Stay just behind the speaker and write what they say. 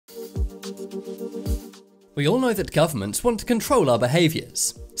We all know that governments want to control our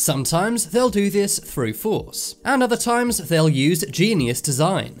behaviours. Sometimes they'll do this through force, and other times they'll use genius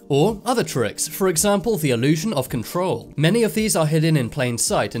design, or other tricks, for example the illusion of control. Many of these are hidden in plain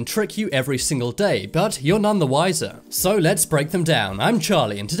sight and trick you every single day, but you're none the wiser. So let's break them down. I'm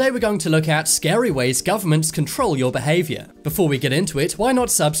Charlie, and today we're going to look at scary ways governments control your behaviour. Before we get into it, why not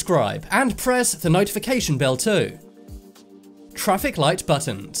subscribe, and press the notification bell too. Traffic light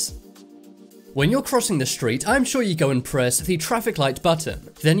buttons. When you're crossing the street, I'm sure you go and press the traffic light button.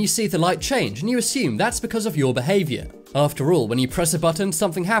 Then you see the light change and you assume that's because of your behaviour. After all, when you press a button,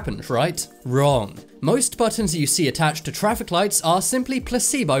 something happens, right? Wrong. Most buttons you see attached to traffic lights are simply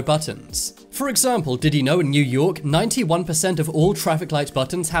placebo buttons. For example, did you know in New York, 91% of all traffic light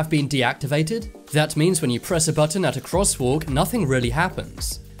buttons have been deactivated? That means when you press a button at a crosswalk, nothing really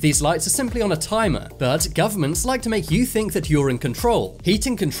happens. These lights are simply on a timer, but governments like to make you think that you're in control.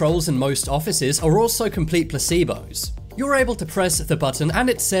 Heating controls in most offices are also complete placebos. You're able to press the button and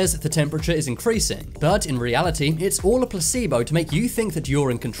it says the temperature is increasing, but in reality, it's all a placebo to make you think that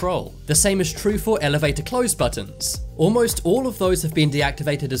you're in control. The same is true for elevator close buttons. Almost all of those have been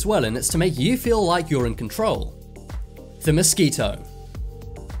deactivated as well, and it's to make you feel like you're in control. The mosquito.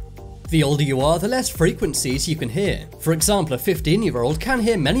 The older you are, the less frequencies you can hear. For example, a 15-year-old can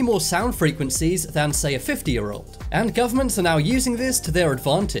hear many more sound frequencies than, say, a 50-year-old. And governments are now using this to their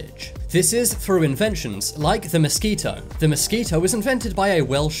advantage. This is through inventions like the mosquito. The mosquito was invented by a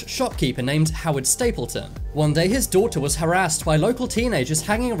Welsh shopkeeper named Howard Stapleton. One day his daughter was harassed by local teenagers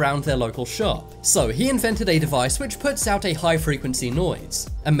hanging around their local shop. So he invented a device which puts out a high-frequency noise.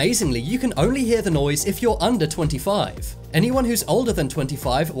 Amazingly, you can only hear the noise if you're under 25. Anyone who's older than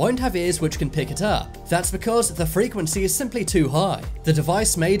 25 won't have ears which can pick it up. That's because the frequency is simply too high. The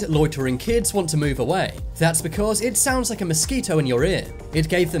device made loitering kids want to move away. That's because it sounds like a mosquito in your ear. It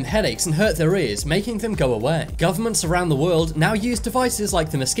gave them headaches and hurt their ears, making them go away. Governments around the world now use devices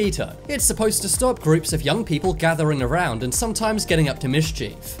like the mosquito. It's supposed to stop groups of young people gathering around and sometimes getting up to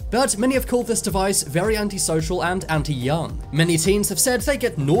mischief. But many have called this device very antisocial and anti-young. Many teens have said they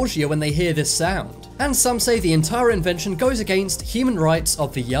get nausea when they hear this sound. And some say the entire invention goes against human rights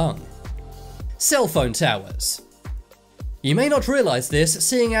of the young. Cell phone towers. You may not realize this,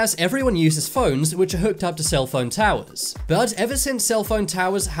 seeing as everyone uses phones which are hooked up to cell phone towers. But ever since cell phone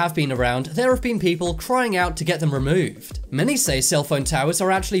towers have been around, there have been people crying out to get them removed. Many say cell phone towers are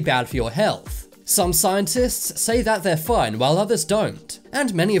actually bad for your health. Some scientists say that they're fine, while others don't.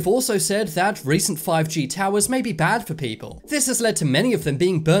 And many have also said that recent 5G towers may be bad for people. This has led to many of them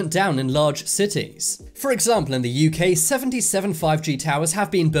being burnt down in large cities. For example, in the UK, 77 5G towers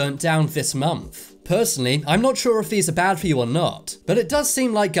have been burnt down this month. Personally, I'm not sure if these are bad for you or not, but it does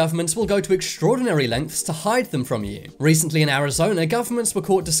seem like governments will go to extraordinary lengths to hide them from you. Recently in Arizona, governments were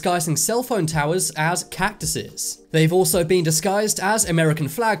caught disguising cell phone towers as cactuses. They've also been disguised as American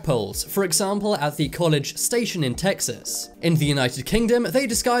flagpoles, for example at the College Station in Texas. In the United Kingdom, they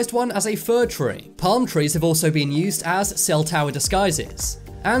disguised one as a fir tree. Palm trees have also been used as cell tower disguises.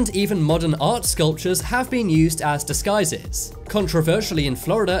 And even modern art sculptures have been used as disguises. Controversially, in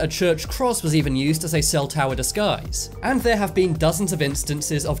Florida, a church cross was even used as a cell tower disguise. And there have been dozens of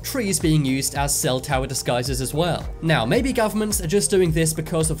instances of trees being used as cell tower disguises as well. Now, maybe governments are just doing this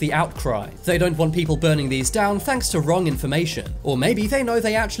because of the outcry. They don't want people burning these down thanks to wrong information. Or maybe they know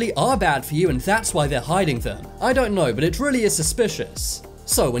they actually are bad for you and that's why they're hiding them. I don't know, but it really is suspicious.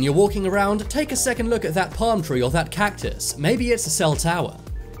 So when you're walking around, take a second look at that palm tree or that cactus. Maybe it's a cell tower.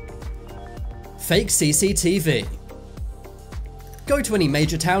 Fake CCTV. Go to any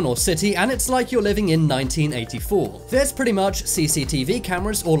major town or city and it's like you're living in 1984. There's pretty much CCTV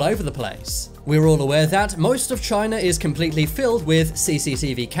cameras all over the place. We're all aware that most of China is completely filled with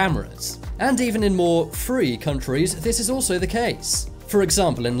CCTV cameras. And even in more free countries, this is also the case. For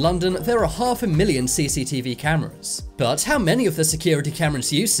example, in London, there are 500,000 CCTV cameras. But how many of the security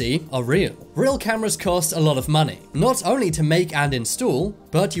cameras you see are real? Real cameras cost a lot of money, not only to make and install,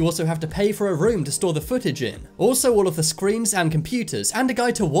 but you also have to pay for a room to store the footage in. Also all of the screens and computers and a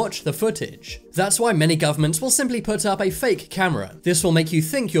guy to watch the footage. That's why many governments will simply put up a fake camera. This will make you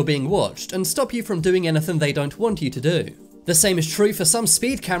think you're being watched and stop you from doing anything they don't want you to do. The same is true for some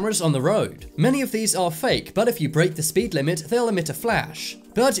speed cameras on the road. Many of these are fake, but if you break the speed limit, they'll emit a flash.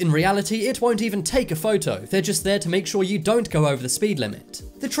 But in reality, it won't even take a photo, they're just there to make sure you don't go over the speed limit.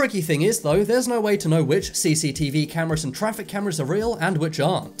 The tricky thing is though, there's no way to know which CCTV cameras and traffic cameras are real and which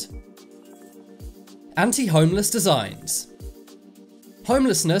aren't. Anti-homeless designs.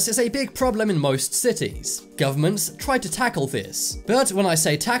 Homelessness is a big problem in most cities. Governments try to tackle this. But when I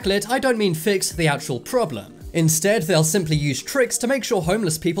say tackle it, I don't mean fix the actual problem. Instead, they'll simply use tricks to make sure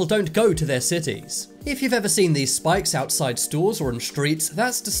homeless people don't go to their cities. If you've ever seen these spikes outside stores or in streets,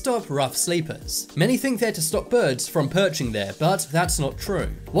 that's to stop rough sleepers. Many think they're to stop birds from perching there, but that's not true.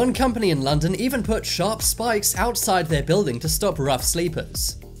 One company in London even put sharp spikes outside their building to stop rough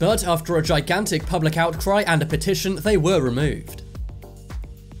sleepers. But after a gigantic public outcry and a petition, they were removed.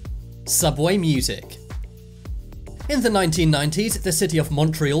 Subway music. In the 1990s, the city of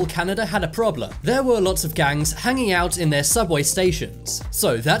Montreal, Canada had a problem. There were lots of gangs hanging out in their subway stations.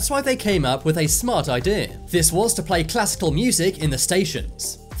 So that's why they came up with a smart idea. This was to play classical music in the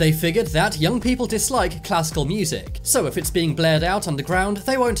stations. They figured that young people dislike classical music, so if it's being blared out underground,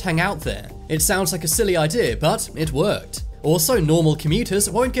 they won't hang out there. It sounds like a silly idea, but it worked. Also, normal commuters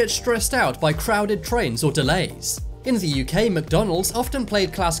won't get stressed out by crowded trains or delays. In the UK, McDonald's often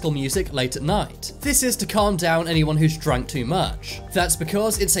played classical music late at night. This is to calm down anyone who's drank too much. That's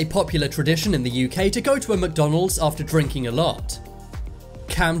because it's a popular tradition in the UK to go to a McDonald's after drinking a lot.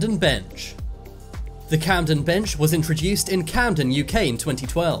 Camden Bench. The Camden Bench was introduced in Camden, UK in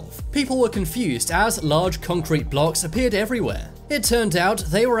 2012. People were confused as large concrete blocks appeared everywhere. It turned out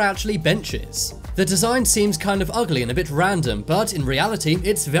they were actually benches. The design seems kind of ugly and a bit random, but in reality,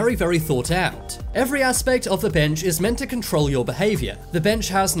 it's very thought out. Every aspect of the bench is meant to control your behavior. The bench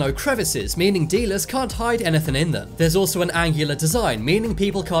has no crevices, meaning dealers can't hide anything in them. There's also an angular design, meaning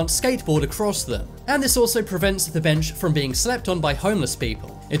people can't skateboard across them. And this also prevents the bench from being slept on by homeless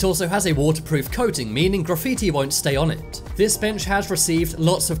people. It also has a waterproof coating, meaning graffiti won't stay on it. This bench has received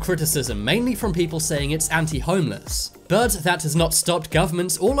lots of criticism, mainly from people saying it's anti-homeless. But that has not stopped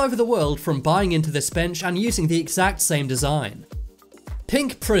governments all over the world from buying into this bench and using the exact same design.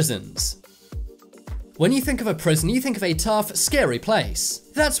 Pink prisons. When you think of a prison, you think of a tough, scary place.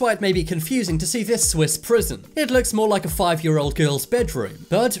 That's why it may be confusing to see this Swiss prison. It looks more like a 5-year-old girl's bedroom.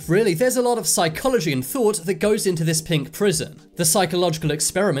 But really, there's a lot of psychology and thought that goes into this pink prison. The psychological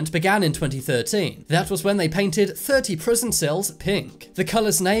experiment began in 2013. That was when they painted 30 prison cells pink. The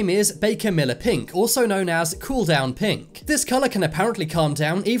color's name is Baker Miller Pink, also known as Cool Down Pink. This color can apparently calm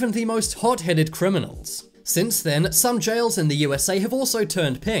down even the most hot-headed criminals. Since then, some jails in the USA have also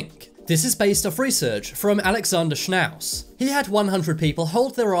turned pink. This is based off research from Alexander Schnaus. He had 100 people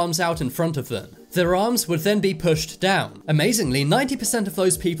hold their arms out in front of them. Their arms would then be pushed down. Amazingly, 90% of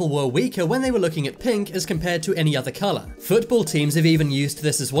those people were weaker when they were looking at pink as compared to any other color. Football teams have even used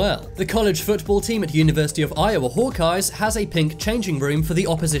this as well. The college football team at University of Iowa Hawkeyes has a pink changing room for the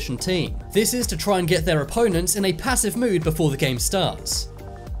opposition team. This is to try and get their opponents in a passive mood before the game starts.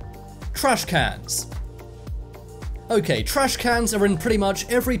 Trash cans. Okay, trash cans are in pretty much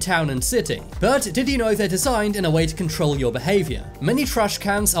every town and city, but did you know they're designed in a way to control your behavior? Many trash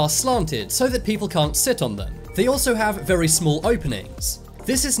cans are slanted so that people can't sit on them. They also have very small openings.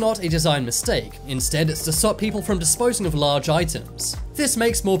 This is not a design mistake, instead it's to stop people from disposing of large items. This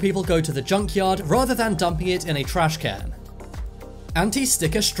makes more people go to the junkyard rather than dumping it in a trash can.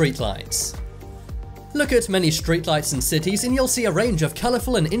 Anti-sticker streetlights. Look at many streetlights in cities and you'll see a range of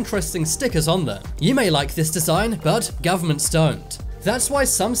colourful and interesting stickers on them. You may like this design, but governments don't. That's why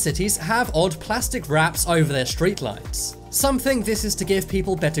some cities have odd plastic wraps over their streetlights. Some think this is to give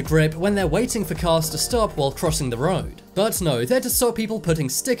people better grip when they're waiting for cars to stop while crossing the road. But no, they're to stop people putting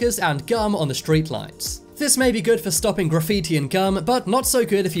stickers and gum on the streetlights. This may be good for stopping graffiti and gum, but not so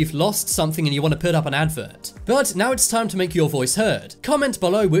good if you've lost something and you want to put up an advert. But now it's time to make your voice heard. Comment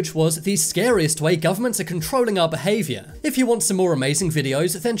below which was the scariest way governments are controlling our behavior. If you want some more amazing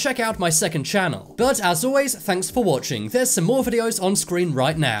videos, then check out my second channel. But as always, thanks for watching. There's some more videos on screen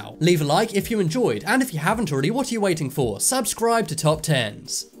right now. Leave a like if you enjoyed, and if you haven't already, what are you waiting for? Subscribe to Top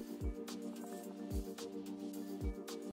 10s.